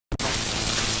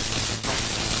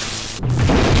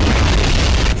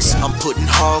Putting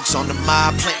hogs on the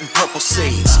mob, planting purple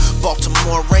seeds.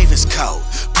 Baltimore Ravens code,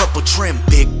 purple trim,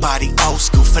 big body, old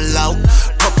school for low.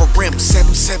 Purple rim,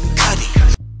 7-7 cutty.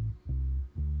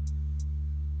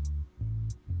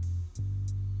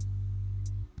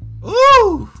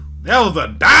 Ooh, that was a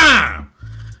dime.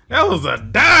 That was a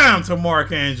dime to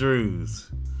Mark Andrews.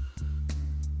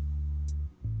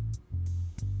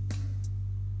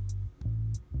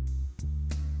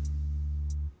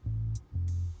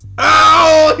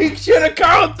 Oh, he should have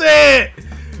caught that.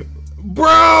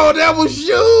 Bro, that was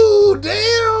you.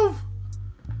 Damn.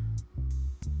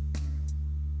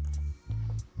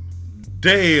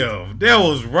 Damn, that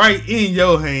was right in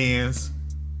your hands.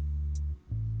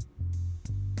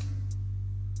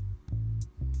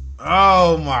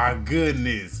 Oh my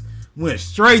goodness. Went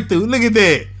straight through. Look at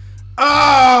that.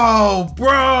 Oh,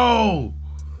 bro.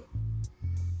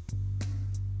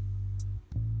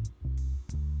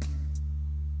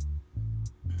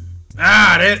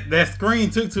 Ah, that screen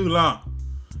took too long.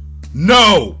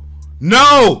 No.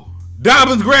 No.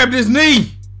 Dobbins grabbed his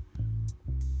knee.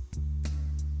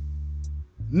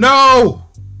 No.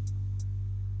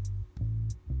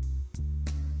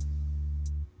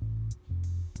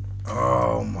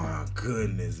 Oh my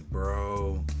goodness,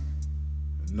 bro.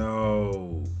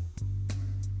 No.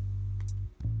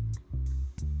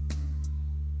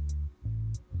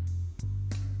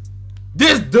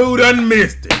 This dude done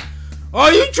missed it.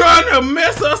 Are you trying to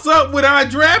mess us up with our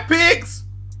draft picks?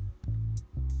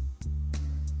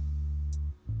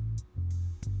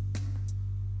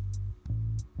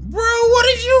 Bro, what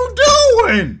is you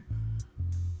doing?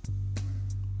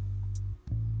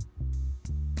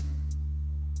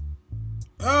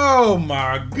 Oh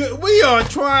my god, we are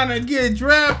trying to get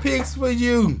draft picks for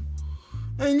you,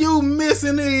 and you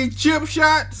missing these chip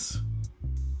shots?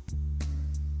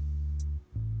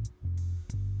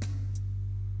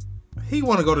 He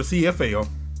want to go to CFL.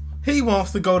 He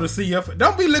wants to go to CFL.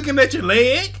 Don't be looking at your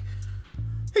leg.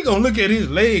 He gonna look at his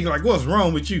leg like, what's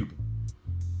wrong with you?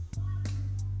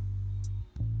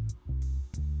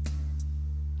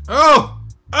 Oh!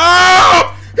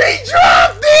 Oh! He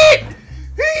dropped it!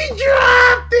 He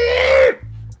dropped it!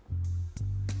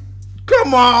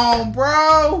 Come on,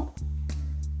 bro!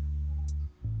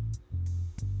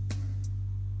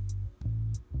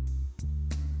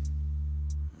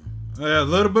 A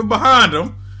little bit behind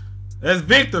him. That's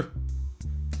Victor.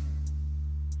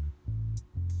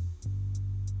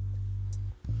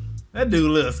 That dude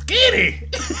a little skinny.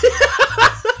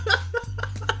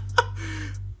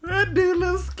 That dude a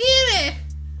little skinny.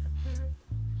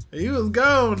 He was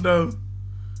gone though.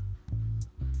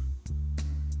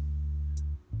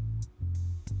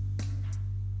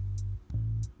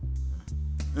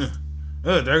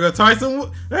 There go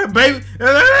Tyson. That baby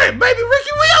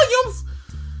Ricky Williams.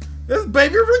 That's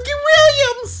baby Ricky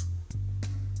Williams.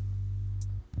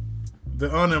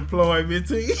 The unemployment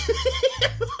team.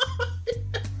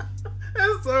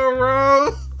 That's so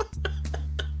wrong.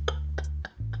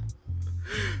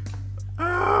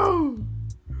 Oh.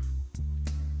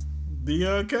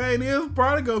 Deion Kane is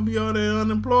probably going to be on the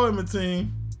unemployment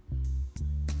team.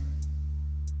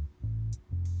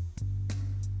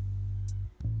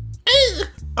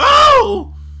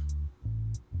 Oh!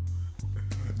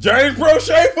 James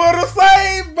Prochet for the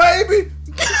save, baby.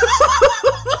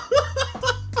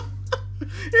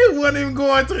 It wasn't even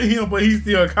going to him, but he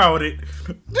still caught it.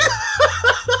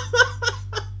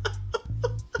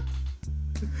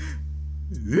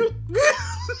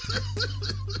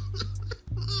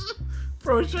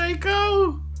 Prochet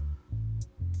go.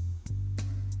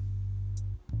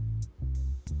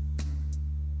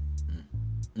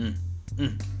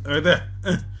 Right there.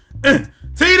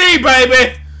 TD,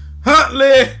 baby.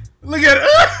 Huntley. Look at it.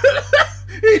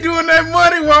 He doing that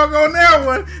money walk on that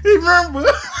one. He remember.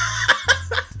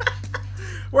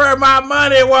 Where my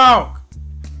money walk?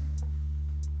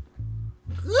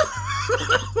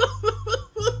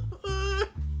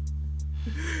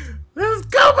 Let's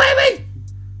go, baby.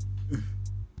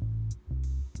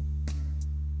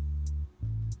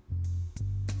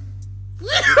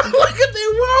 Look at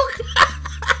them walk.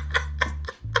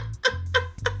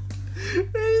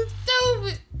 They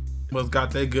stupid. Must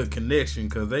got that good connection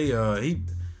because they he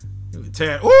was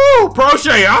tearing. Ooh,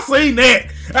 Prochet, I seen that.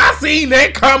 I seen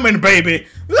that coming, baby.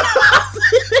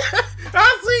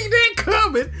 I seen that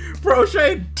coming.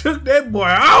 Prochet took that boy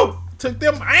out. Took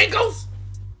them ankles.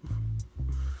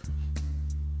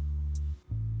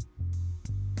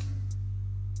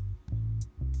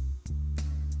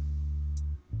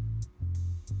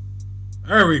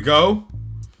 There we go.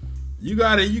 You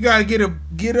gotta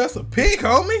get us a pick,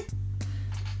 homie.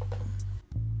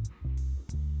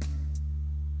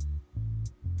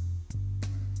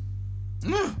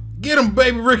 Get him,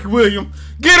 baby Ricky Williams.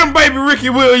 Get him, baby Ricky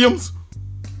Williams.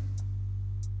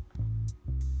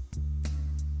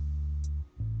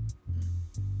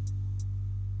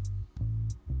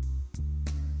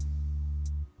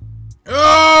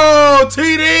 Oh,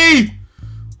 TD.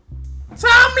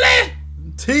 Tomlin.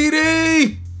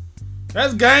 TD.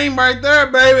 That's game right there,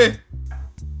 baby.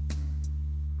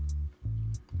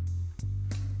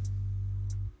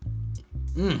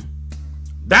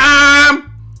 Dime.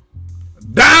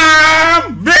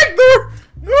 Victor.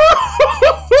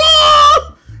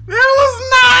 That was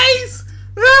nice.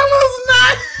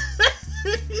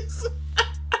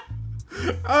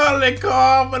 Oh, they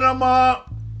carving them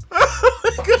up.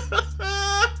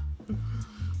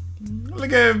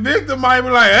 Look at Victor, might be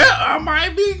like, I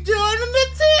might be joining the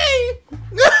team.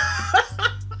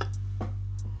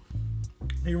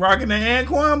 He rocking the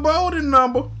Anquan Bolden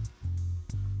number.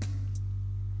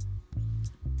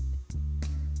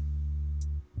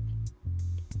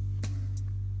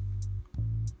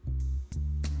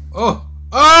 Oh,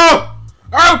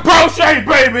 Prochet,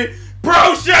 baby.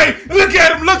 Prochet. Look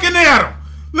at him looking at him.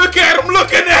 Look at him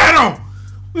looking at him.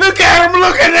 Look at him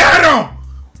looking at him.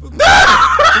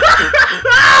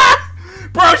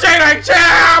 Prochet like,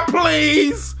 child,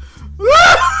 please. Look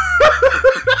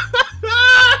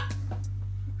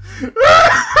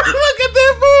at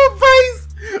that fool face.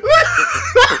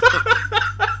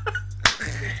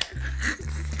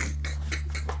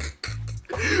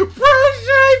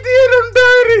 Prochet did him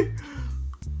dirty.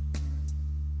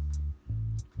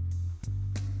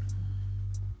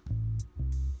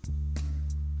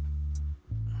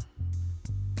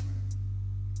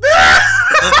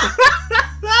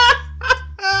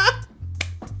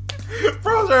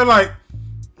 Prochet like.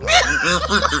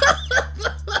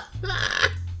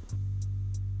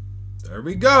 There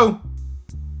we go.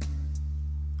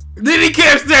 Did he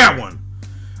catch that one?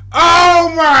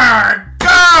 Oh my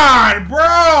God,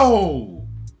 bro.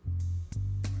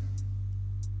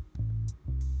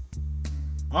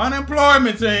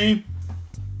 Unemployment team.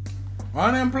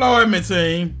 Unemployment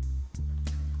team.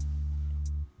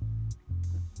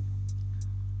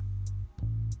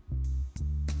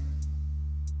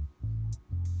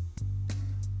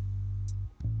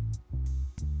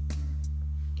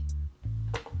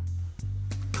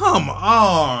 Come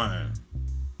on.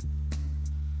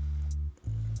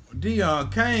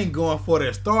 Deion Kane going for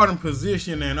that starting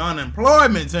position in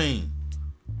unemployment team.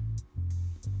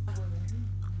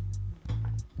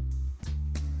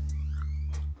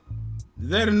 Is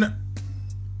that enough?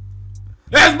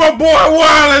 That's my boy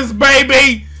Wallace,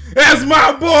 baby. That's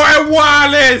my boy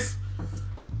Wallace.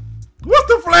 What's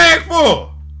the flag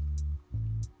for?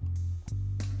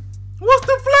 What's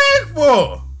the flag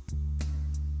for?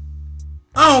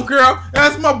 I don't care.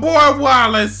 That's my boy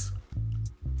Wallace.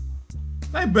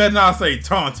 They better not say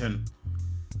taunting.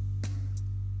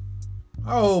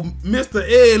 Oh, Mr.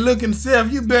 Ed looking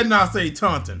self, you better not say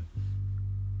taunting.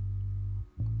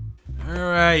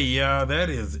 Alright, y'all, that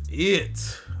is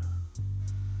it.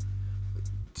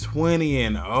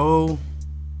 20-0.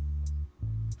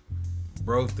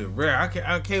 Broke the record.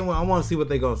 I want to see what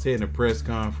they gonna say in the press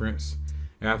conference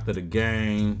after the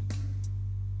game.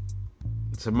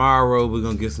 Tomorrow we're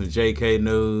gonna get some JK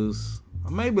news.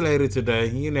 Or maybe later today.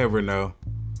 You never know.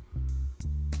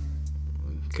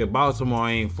 Cause Baltimore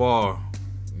ain't far,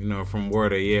 you know, from where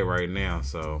they at right now.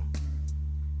 So,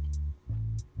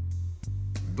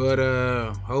 but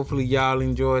hopefully y'all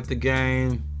enjoyed the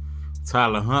game.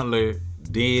 Tyler Huntley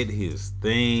did his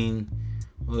thing.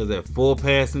 What was that? 4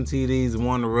 passing TDs,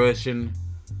 1 rushing.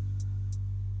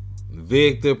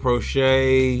 Victor,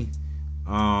 Prochet,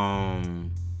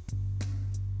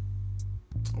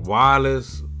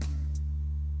 Wallace,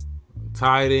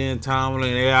 tight end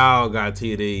Tomlin, they all got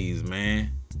TDs,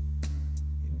 man.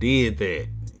 Did that.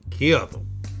 Killed them.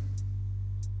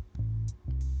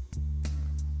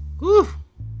 Whew.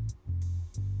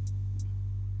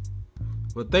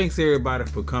 Well, thanks everybody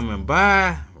for coming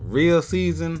by. Real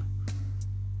season.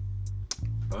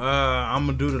 I'm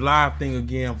gonna do the live thing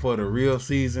again for the real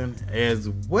season as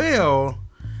well.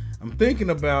 I'm thinking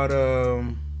about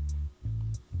I'm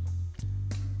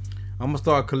gonna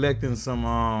start collecting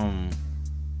some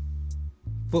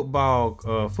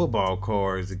football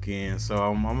cards again. So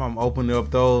I'm opening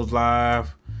up those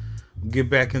live. Get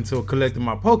back into collecting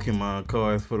my Pokemon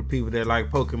cards for the people that like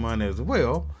Pokemon as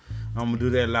well. I'm gonna do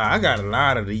that live. I got a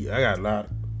lot of these. Look at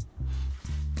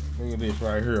this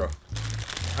right here.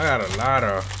 I got a lot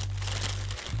of.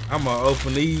 I'm gonna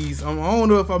open these. I don't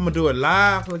know if I'm gonna do it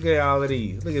live. Look at all of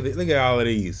these. Look at it. Look at all of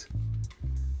these.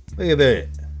 Look at that.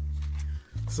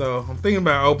 So I'm thinking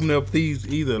about opening up these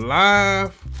either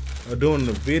live or doing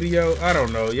the video. I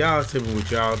don't know. Y'all tell me what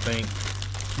y'all think.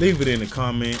 Leave it in the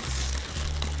comments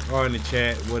or in the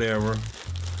chat, whatever.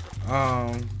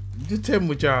 Just tell me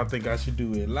what y'all think. I should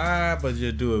do it live or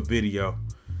just do a video.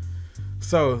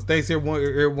 So thanks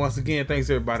everyone. Once again, thanks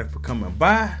everybody for coming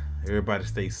by. Everybody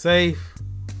stay safe.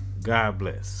 God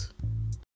bless.